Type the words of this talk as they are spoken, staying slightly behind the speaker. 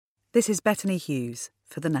This is Bethany Hughes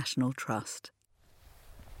for the National Trust.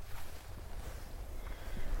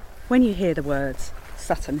 When you hear the words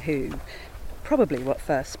Sutton Hoo, probably what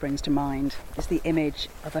first springs to mind is the image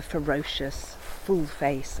of a ferocious,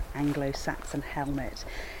 full-face Anglo-Saxon helmet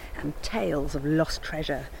and tales of lost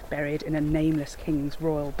treasure buried in a nameless king's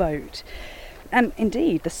royal boat. And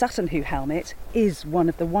indeed, the Sutton Hoo helmet is one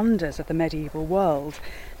of the wonders of the medieval world.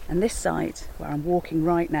 And this site, where I'm walking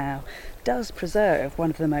right now, does preserve one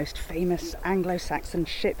of the most famous Anglo-Saxon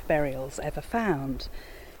ship burials ever found.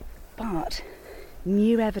 But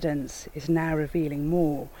new evidence is now revealing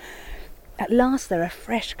more. At last there are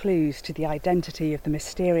fresh clues to the identity of the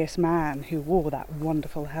mysterious man who wore that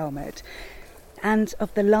wonderful helmet, and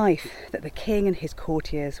of the life that the king and his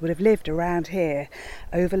courtiers would have lived around here,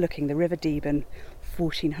 overlooking the River Deben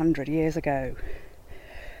 1400 years ago.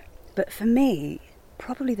 But for me,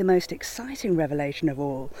 probably the most exciting revelation of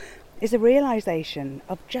all is the realisation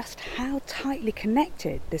of just how tightly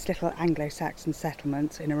connected this little Anglo-Saxon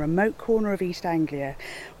settlement in a remote corner of East Anglia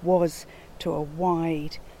was to a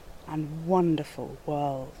wide and wonderful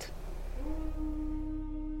world.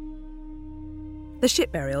 The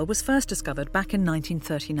ship burial was first discovered back in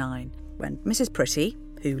 1939 when Mrs. Pretty,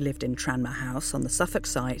 who lived in Tranmere House on the Suffolk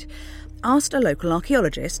site, asked a local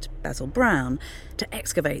archaeologist, Basil Brown, to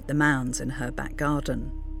excavate the mounds in her back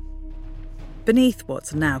garden. Beneath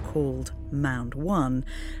what's now called Mound 1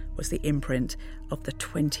 was the imprint of the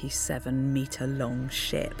 27-metre-long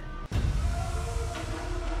ship.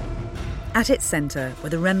 At its centre were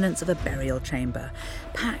the remnants of a burial chamber,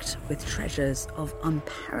 packed with treasures of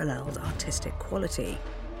unparalleled artistic quality.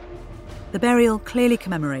 The burial clearly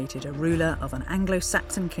commemorated a ruler of an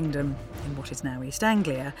Anglo-Saxon kingdom in what is now East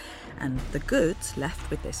Anglia, and the goods left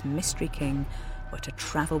with this mystery king were to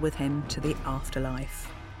travel with him to the afterlife,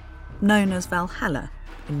 known as Valhalla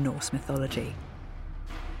in Norse mythology.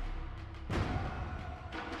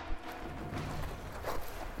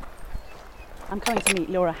 I'm coming to meet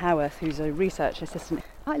Laura Howarth, who's a research assistant.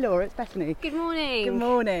 Hi Laura, it's Bethany. Good morning. Good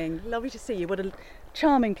morning. Lovely to see you. What a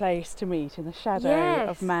charming place to meet in the shadow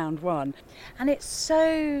of Mound 1. And it's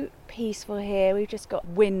so peaceful here. We've just got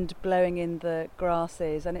wind blowing in the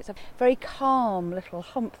grasses and it's a very calm little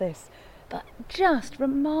hump this, but just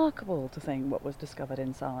remarkable to think what was discovered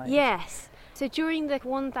inside. Yes. So during the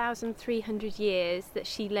 1,300 years that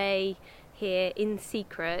she lay here in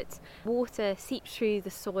secret, water seeped through the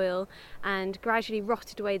soil and gradually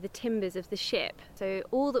rotted away the timbers of the ship. So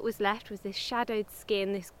all that was left was this shadowed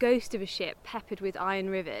skin, this ghost of a ship peppered with iron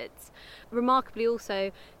rivets. Remarkably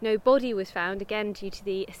also, no body was found, again due to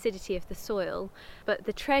the acidity of the soil, but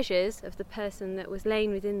the treasures of the person that was laying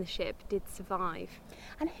within the ship did survive.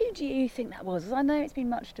 And who do you think that was? I know it's been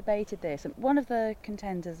much debated this. One of the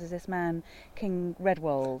contenders is this man, King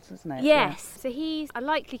Redwold, isn't it? Yes, so he's a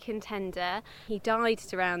likely contender. He died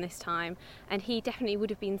around this time and he definitely would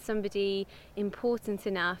have been somebody important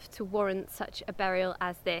enough to warrant such a burial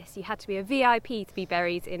as this. You had to be a VIP to be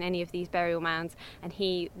buried in any of these burial mounds, and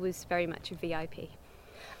he was very much a VIP.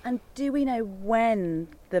 And do we know when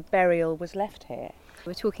the burial was left here?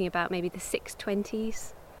 We're talking about maybe the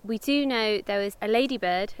 620s. We do know there was a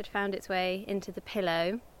ladybird had found its way into the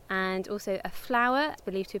pillow, and also a flower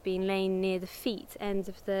believed to have been lain near the feet ends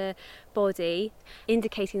of the body,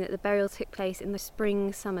 indicating that the burial took place in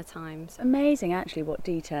the summer times. Amazing actually what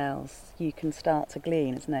details you can start to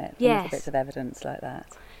glean, isn't it? From Yes. little bits of evidence like that.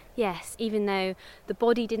 Yes, even though the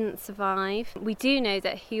body didn't survive, we do know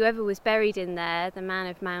that whoever was buried in there, the man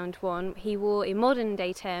of Mound 1, he wore, in modern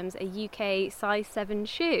day terms, a UK size 7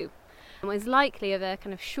 shoe. Was likely of a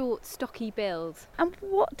kind of short, stocky build. And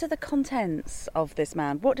what do the contents of this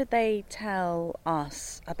mound, what did they tell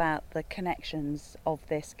us about the connections of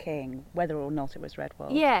this king, whether or not it was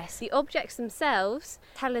Redwold? Yes, the objects themselves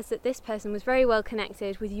tell us that this person was very well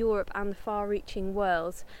connected with Europe and the far-reaching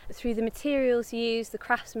world through the materials used, the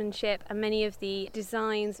craftsmanship and many of the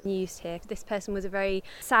designs used here. This person was a very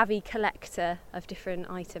savvy collector of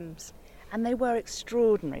different items. And they were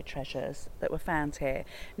extraordinary treasures that were found here.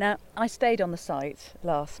 Now, I stayed on the site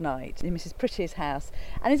last night in Mrs. Pretty's house.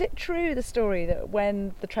 And is it true, the story, that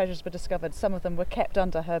when the treasures were discovered, some of them were kept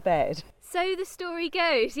under her bed? So the story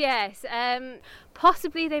goes, yes.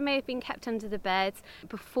 Possibly they may have been kept under the bed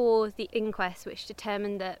before the inquest, which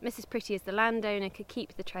determined that Mrs. Pretty, as the landowner, could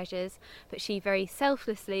keep the treasures, but she very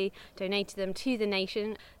selflessly donated them to the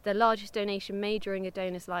nation, the largest donation made during a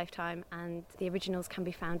donor's lifetime, and the originals can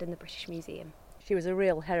be found in the British Museum. She was a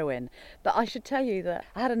real heroine. But I should tell you that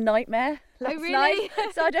I had a nightmare last really? night.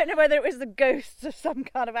 So I don't know whether it was the ghosts of some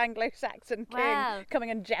kind of Anglo-Saxon king Wow. coming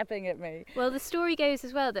and jabbing at me. Well, the story goes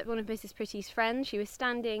as well that one of Mrs. Pretty's friends, she was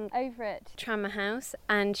standing over at Tranmere House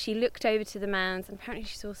and she looked over to the mounds and apparently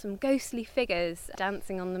she saw some ghostly figures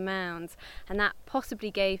dancing on the mounds, and that possibly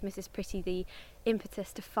gave Mrs. Pretty the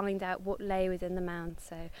impetus to find out what lay within the mound.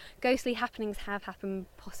 So ghostly happenings have happened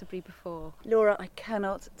possibly before. Laura, I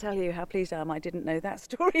cannot tell you how pleased I am I didn't know that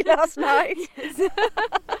story last night.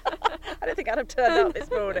 I don't think I'd have turned up this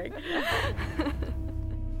morning.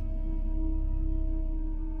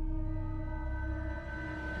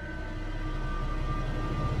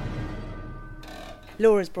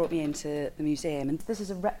 Laura's brought me into the museum, and this is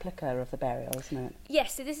a replica of the burial, isn't it?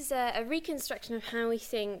 Yes, so this is a reconstruction of how we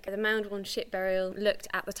think the Mound 1 ship burial looked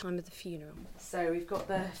at the time of the funeral. So we've got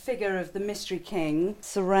the figure of the Mystery King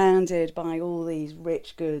surrounded by all these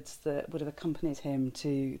rich goods that would have accompanied him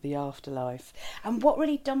to the afterlife. And what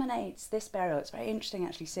really dominates this burial, it's very interesting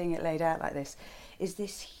actually seeing it laid out like this, is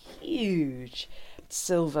this huge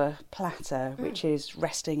silver platter which is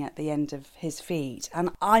resting at the end of his feet. And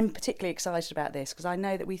I'm particularly excited about this because I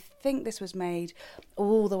know that we think this was made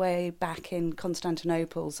all the way back in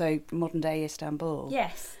Constantinople, so modern day Istanbul.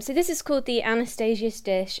 Yes. So this is called the Anastasius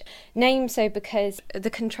dish, named so because the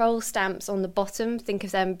control stamps on the bottom, think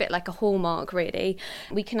of them a bit like a hallmark really,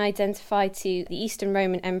 we can identify to the Eastern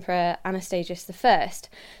Roman Emperor Anastasius I.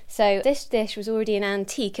 So this dish was already an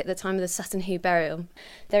antique at the time of the Sutton Hoo burial.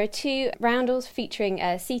 There are two roundels featuring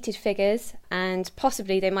seated figures, and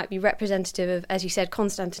possibly they might be representative of, as you said,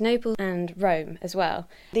 Constantinople and Rome as well.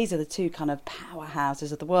 These are the two kind of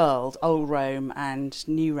powerhouses of the world, Old Rome and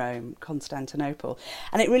New Rome, Constantinople.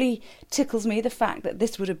 And it really tickles me the fact that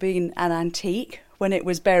this would have been an antique when it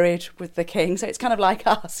was buried with the king. So it's kind of like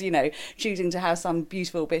us, you know, choosing to have some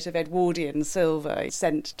beautiful bit of Edwardian silver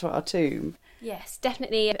sent to our tomb. Yes,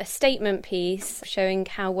 definitely a statement piece showing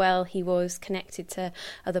how well he was connected to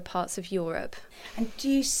other parts of Europe. And do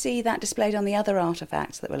you see that displayed on the other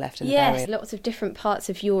artefacts that were left in the Yes, burial? lots of different parts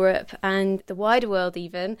of Europe and the wider world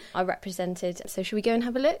even are represented. So shall we go and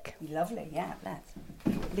have a look? Lovely, yeah, let's.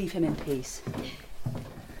 Leave him in peace.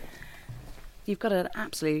 You've got an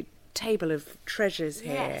absolute table of treasures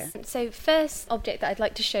here. Yes. So first object that I'd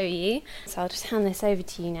like to show you, so I'll just hand this over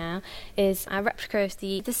to you now, is a replica of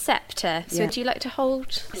the sceptre. So Yeah. would you like to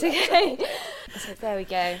hold? Okay. So there we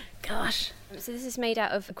go. Gosh. So this is made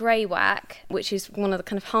out of greywacke, which is one of the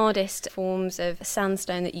kind of hardest forms of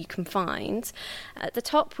sandstone that you can find. At the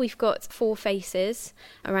top we've got 4 faces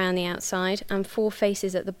around the outside and 4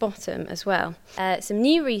 faces at the bottom as well. Some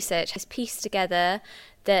new research has pieced together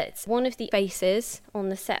that one of the faces on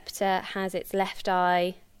the sceptre has its left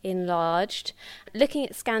eye enlarged. Looking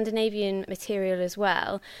at Scandinavian material as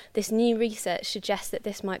well, this new research suggests that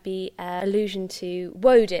this might be an allusion to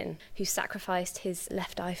Woden, who sacrificed his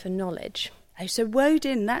left eye for knowledge. Oh, so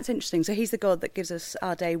Woden, that's interesting. So he's the god that gives us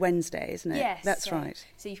our day Wednesday, isn't it? Yes. That's right.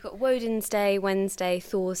 So you've got Woden's Day, Wednesday,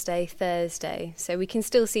 Thor's Day, Thursday. So we can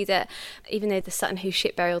still see that even though the Sutton Hoo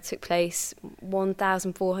ship burial took place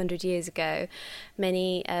 1,400 years ago,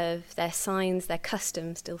 many of their signs, their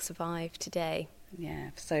customs still survive today. Yeah,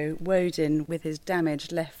 so Woden with his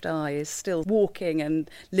damaged left eye is still walking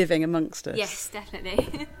and living amongst us. Yes,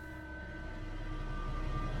 definitely.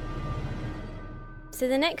 So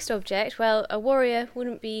the next object, well, a warrior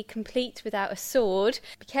wouldn't be complete without a sword.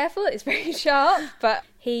 Be careful, it's very sharp, but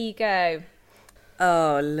here you go.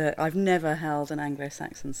 Oh, look, I've never held an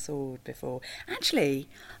Anglo-Saxon sword before. Actually,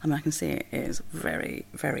 I mean, I can see it is very,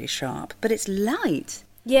 very sharp, but it's light.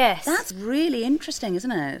 Yes. That's really interesting,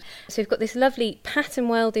 isn't it? So we've got this lovely pattern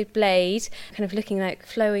welded blade, kind of looking like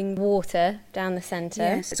flowing water down the centre.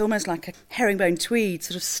 Yes, it's almost like a herringbone tweed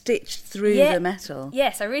sort of stitched through the metal.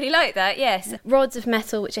 Yes, I really like that, yes. Yeah. Rods of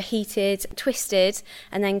metal which are heated, twisted,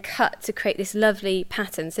 and then cut to create this lovely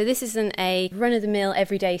pattern. So this isn't a run-of-the-mill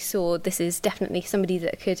everyday sword. This is definitely somebody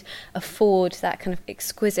that could afford that kind of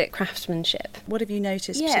exquisite craftsmanship. What have you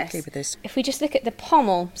noticed particularly with this? If we just look at the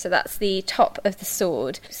pommel, so that's the top of the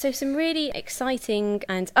sword. So some really exciting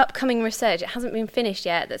and upcoming research, it hasn't been finished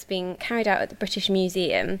yet, that's being carried out at the British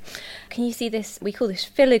Museum. Can you see this? We call this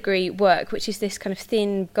filigree work, which is this kind of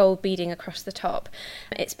thin gold beading across the top.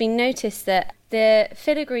 It's been noticed that the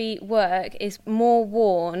filigree work is more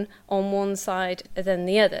worn on one side than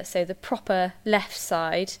the other, so the proper left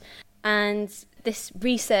side. And this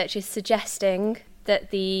research is suggesting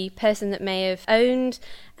that the person that may have owned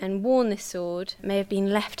and worn this sword may have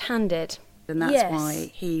been left-handed. And that's Yes.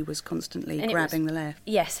 why he was constantly And grabbing the left.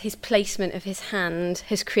 Yes, his placement of his hand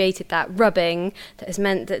has created that rubbing that has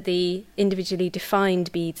meant that the individually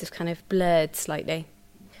defined beads have kind of blurred slightly.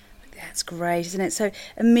 That's great, isn't it? So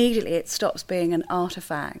immediately it stops being an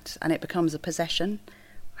artefact and it becomes a possession.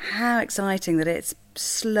 How exciting that it's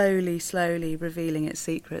slowly, slowly revealing its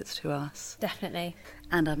secrets to us. Definitely.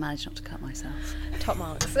 And I managed not to cut myself. Top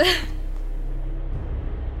marks.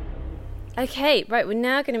 Okay, right, we're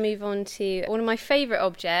now going to move on to one of my favourite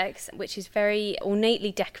objects, which is very ornately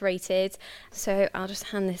decorated. So I'll just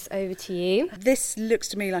hand this over to you. This looks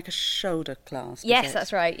to me like a shoulder clasp. Yes,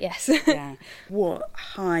 that's right, yes. Yeah, what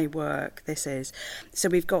high work this is. So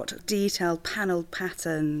we've got detailed panelled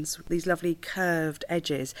patterns, these lovely curved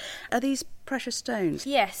edges. Are these precious stones?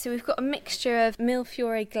 Yes, so we've got a mixture of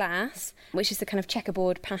Millefiori glass, which is the kind of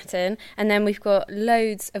checkerboard pattern, and then we've got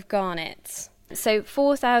loads of garnets. So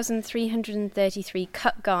 4,333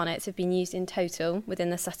 cut garnets have been used in total within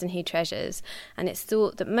the Sutton Hoo treasures, and it's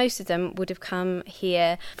thought that most of them would have come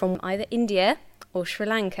here from either India or Sri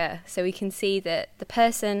Lanka. So we can see that the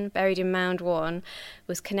person buried in Mound 1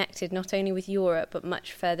 was connected not only with Europe but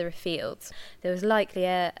much further afield. There was likely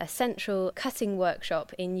a central cutting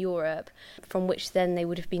workshop in Europe from which then they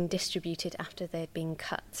would have been distributed after they'd been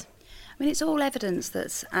cut. I mean, it's all evidence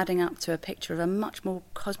that's adding up to a picture of a much more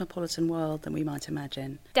cosmopolitan world than we might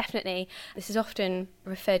imagine. Definitely. This is often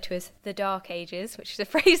referred to as the Dark Ages, which is a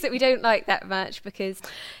phrase that we don't like that much because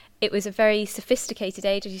it was a very sophisticated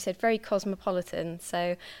age, as you said, very cosmopolitan.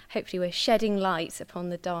 So hopefully we're shedding light upon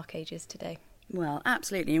the Dark Ages today. Well,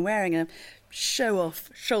 absolutely. And wearing a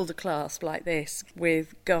show-off shoulder clasp like this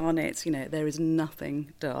with garnets, you know, there is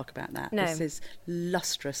nothing dark about that. No. This is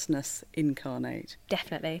lustrousness incarnate.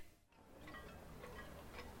 Definitely.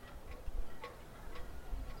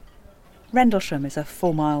 Rendlesham is a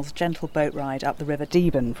 4 miles gentle boat ride up the River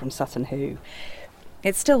Deben from Sutton Hoo.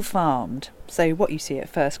 It's still farmed, so what you see at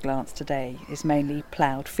first glance today is mainly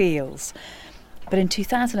ploughed fields. But in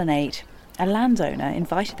 2008, a landowner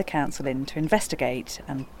invited the council in to investigate,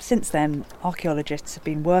 and since then archaeologists have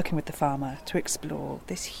been working with the farmer to explore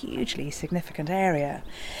this hugely significant area.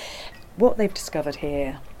 What they've discovered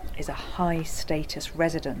here is a high-status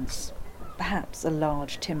residence, perhaps a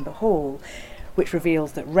large timber hall, which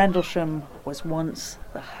reveals that Rendlesham was once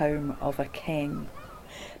the home of a king.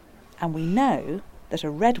 And we know that a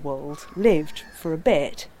Redwald lived for a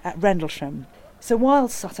bit at Rendlesham. So while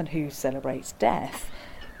Sutton Hoo celebrates death,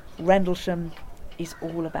 Rendlesham is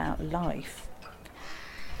all about life.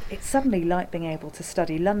 It's suddenly like being able to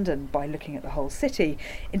study London by looking at the whole city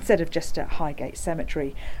instead of just at Highgate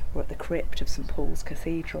Cemetery or at the crypt of St Paul's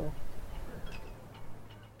Cathedral.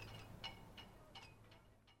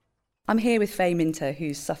 I'm here with Faye Minter,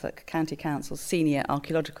 who's Suffolk County Council's Senior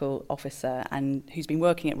Archaeological Officer and who's been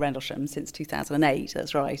working at Rendlesham since 2008.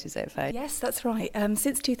 That's right, is it, Faye? Yes, that's right.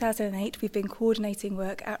 Since 2008, we've been coordinating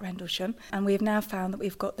work at Rendlesham, and we have now found that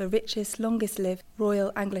we've got the richest, longest-lived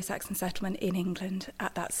Royal Anglo-Saxon settlement in England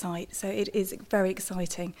at that site. So it is very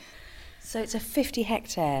exciting. So it's a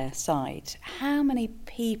 50-hectare site. How many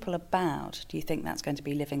people about do you think that's going to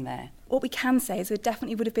be living there? What we can say is there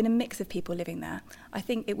definitely would have been a mix of people living there. I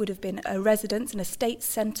think it would have been a residence and a state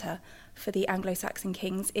centre for the Anglo-Saxon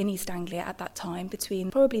kings in East Anglia at that time,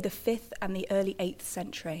 between probably the 5th and the early 8th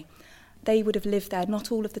century. They would have lived there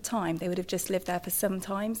not all of the time. They would have just lived there for some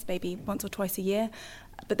times, maybe once or twice a year.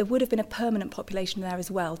 But there would have been a permanent population there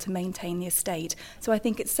as well to maintain the estate. So I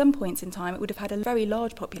think at some points in time it would have had a very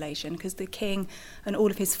large population because the king and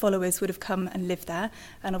all of his followers would have come and lived there.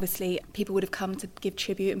 And obviously people would have come to give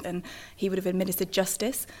tribute and he would have administered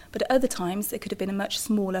justice. But at other times it could have been a much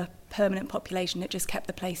smaller permanent population that just kept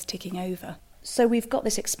the place ticking over. So we've got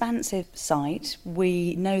this expansive site.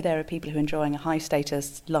 We know there are people who are enjoying a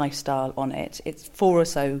high-status lifestyle on it. It's 4 or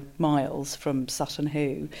so miles from Sutton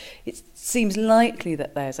Hoo. It seems likely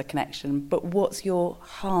that there's a connection, but what's your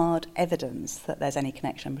hard evidence that there's any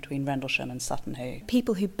connection between Rendlesham and Sutton Hoo?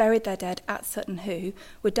 People who buried their dead at Sutton Hoo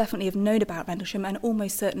would definitely have known about Rendlesham and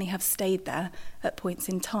almost certainly have stayed there at points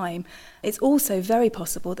in time. It's also very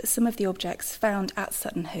possible that some of the objects found at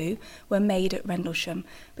Sutton Hoo were made at Rendlesham,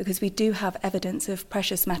 because we do have evidence of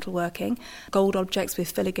precious metalworking, gold objects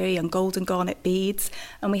with filigree and gold and garnet beads,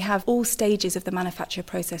 and we have all stages of the manufacture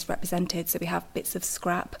process represented. So we have bits of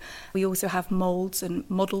scrap, we also have moulds and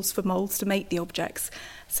models for moulds to make the objects.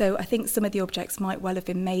 So I think some of the objects might well have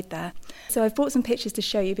been made there. So I've brought some pictures to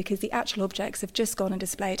show you because the actual objects have just gone on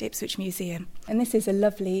display at Ipswich Museum. And this is a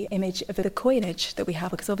lovely image of the coinage that we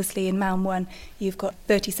have, because obviously in Mound 1 you've got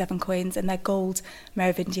 37 coins and they're gold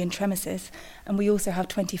Merovingian tremisses. And we also have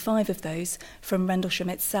 25 of those from Rendlesham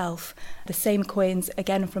itself. The same coins,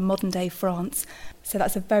 again, from modern-day France. So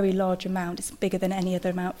that's a very large amount. It's bigger than any other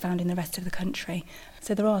amount found in the rest of the country.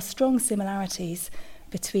 So there are strong similarities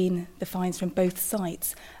between the finds from both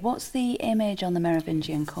sites. What's the image on the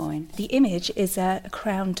Merovingian coin? The image is a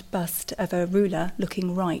crowned bust of a ruler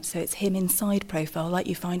looking right, so it's him in side profile like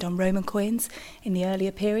you find on Roman coins in the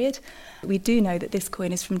earlier period. We do know that this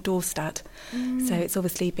coin is from Dorstadt, so it's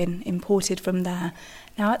obviously been imported from there.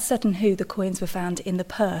 Now at Sutton Hoo the coins were found in the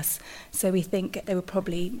purse, so we think they were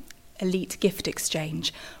probably elite gift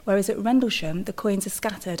exchange, whereas at Rendlesham the coins are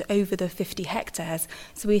scattered over the 50 hectares,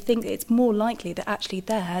 so we think it's more likely that actually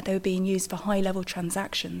there they were being used for high-level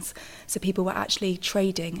transactions, so people were actually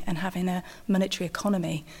trading and having a monetary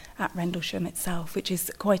economy at Rendlesham itself, which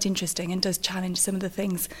is quite interesting and does challenge some of the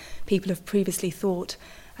things people have previously thought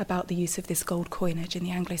about the use of this gold coinage in the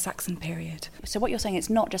Anglo-Saxon period. So what you're saying, it's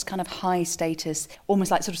not just kind of high status, almost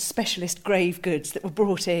like sort of specialist grave goods that were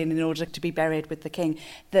brought in order to be buried with the king,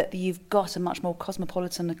 that you've got a much more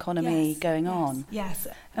cosmopolitan economy going on. Yes,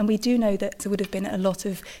 and we do know that there would have been a lot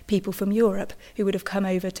of people from Europe who would have come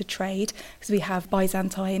over to trade, because we have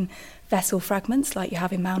Byzantine vessel fragments like you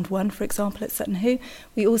have in Mound 1, for example, at Sutton Hoo.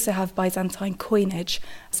 We also have Byzantine coinage,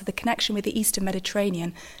 so the connection with the Eastern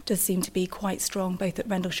Mediterranean does seem to be quite strong both at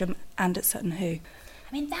Rendlesham and at Sutton Hoo.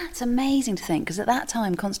 I mean, that's amazing to think, because at that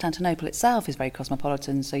time Constantinople itself is very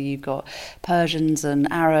cosmopolitan, so you've got Persians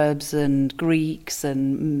and Arabs and Greeks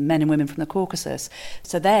and men and women from the Caucasus.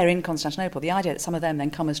 So they're in Constantinople. The idea that some of them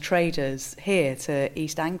then come as traders here to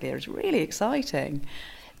East Anglia is really exciting.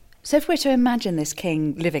 So if we're to imagine this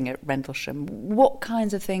king living at Rendlesham, what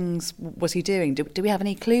kinds of things was he doing? Do we have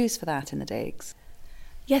any clues for that in the digs?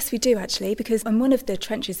 Yes, we do actually, because on one of the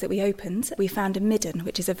trenches that we opened, we found a midden,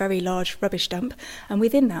 which is a very large rubbish dump, and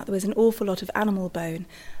within that there was an awful lot of animal bone.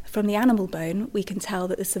 From the animal bone, we can tell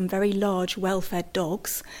that there's some very large, well-fed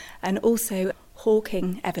dogs, and also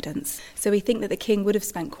hawking evidence. So we think that the king would have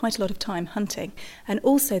spent quite a lot of time hunting, and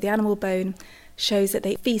also the animal bone shows that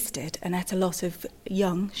they feasted and ate a lot of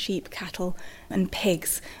young sheep, cattle and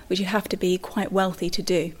pigs, which you have to be quite wealthy to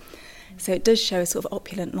do. So it does show a sort of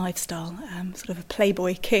opulent lifestyle, sort of a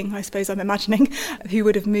playboy king, I suppose I'm imagining, who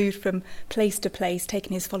would have moved from place to place,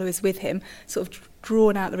 taking his followers with him, sort of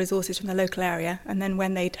drawn out the resources from the local area, and then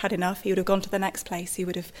when they'd had enough, he would have gone to the next place. He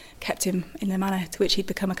would have kept him in the manner to which he'd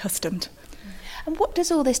become accustomed. And what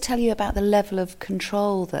does all this tell you about the level of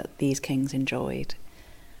control that these kings enjoyed?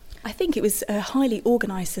 I think it was a highly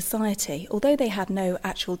organised society. Although they had no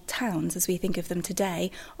actual towns as we think of them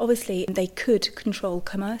today, obviously they could control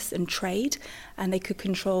commerce and trade, and they could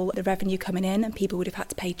control the revenue coming in, and people would have had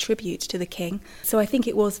to pay tribute to the king. So I think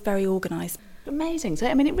it was very organised. Amazing. So,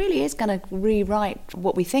 I mean, it really is going to rewrite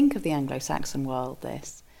what we think of the Anglo-Saxon world,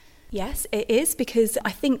 this. Yes, it is, because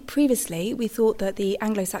I think previously we thought that the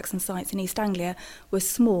Anglo-Saxon sites in East Anglia were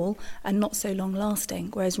small and not so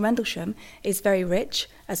long-lasting, whereas Rendlesham is very rich,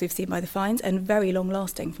 as we've seen by the finds, and very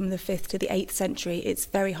long-lasting. From the 5th to the 8th century, it's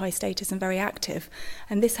very high status and very active.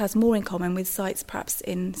 And this has more in common with sites perhaps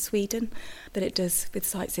in Sweden than it does with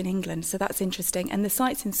sites in England, so that's interesting. And the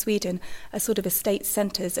sites in Sweden are sort of estate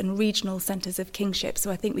centres and regional centres of kingship,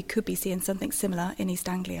 so I think we could be seeing something similar in East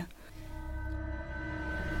Anglia.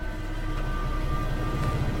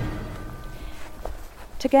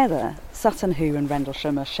 Together, Sutton Hoo and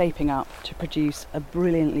Rendlesham are shaping up to produce a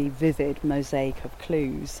brilliantly vivid mosaic of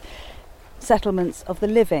clues. Settlements of the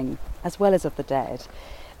living as well as of the dead,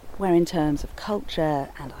 where in terms of culture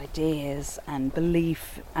and ideas and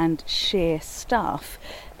belief and sheer stuff,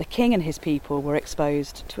 the king and his people were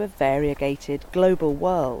exposed to a variegated global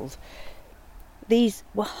world. These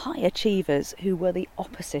were high achievers who were the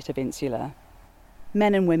opposite of insular.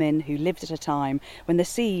 Men and women who lived at a time when the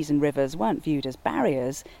seas and rivers weren't viewed as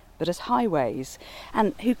barriers, but as highways,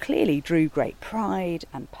 and who clearly drew great pride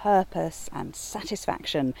and purpose and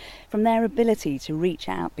satisfaction from their ability to reach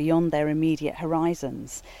out beyond their immediate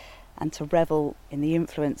horizons and to revel in the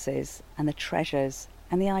influences and the treasures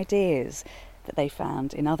and the ideas that they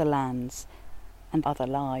found in other lands and other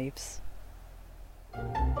lives.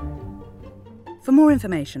 For more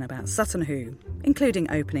information about Sutton Hoo, including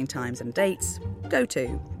opening times and dates, go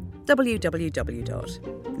to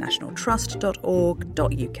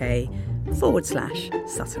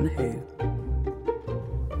www.nationaltrust.org.uk/Sutton Hoo.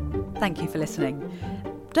 Thank you for listening.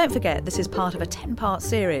 Don't forget, this is part of a 10-part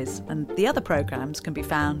series, and the other programmes can be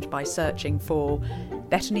found by searching for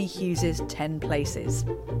Bettany Hughes's 10 Places,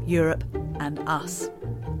 Europe and Us,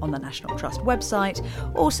 on the National Trust website,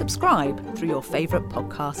 or subscribe through your favourite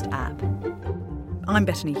podcast app. I'm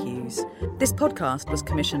Bettany Hughes. This podcast was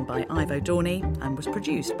commissioned by Ivo Dorney and was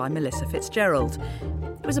produced by Melissa Fitzgerald.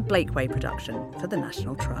 It was a Blakeway production for the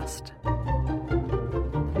National Trust.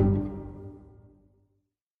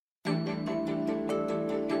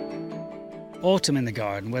 Autumn in the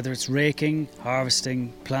garden, whether it's raking,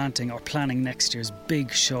 harvesting, planting or planning next year's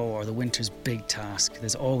big show or the winter's big task,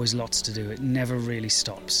 there's always lots to do. It never really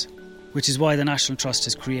stops. Which is why the National Trust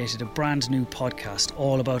has created a brand new podcast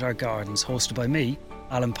all about our gardens, hosted by me,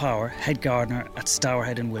 Alan Power, head gardener at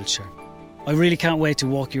Stourhead in Wiltshire. I really can't wait to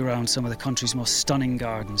walk you around some of the country's most stunning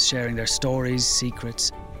gardens, sharing their stories,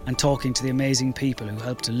 secrets and talking to the amazing people who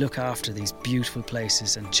help to look after these beautiful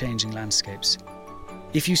places and changing landscapes.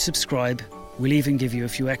 If you subscribe, we'll even give you a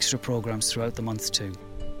few extra programmes throughout the month too.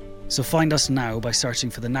 So find us now by searching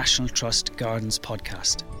for the National Trust Gardens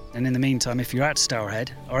podcast. And in the meantime, if you're at Stourhead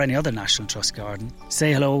or any other National Trust garden,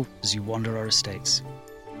 say hello as you wander our estates.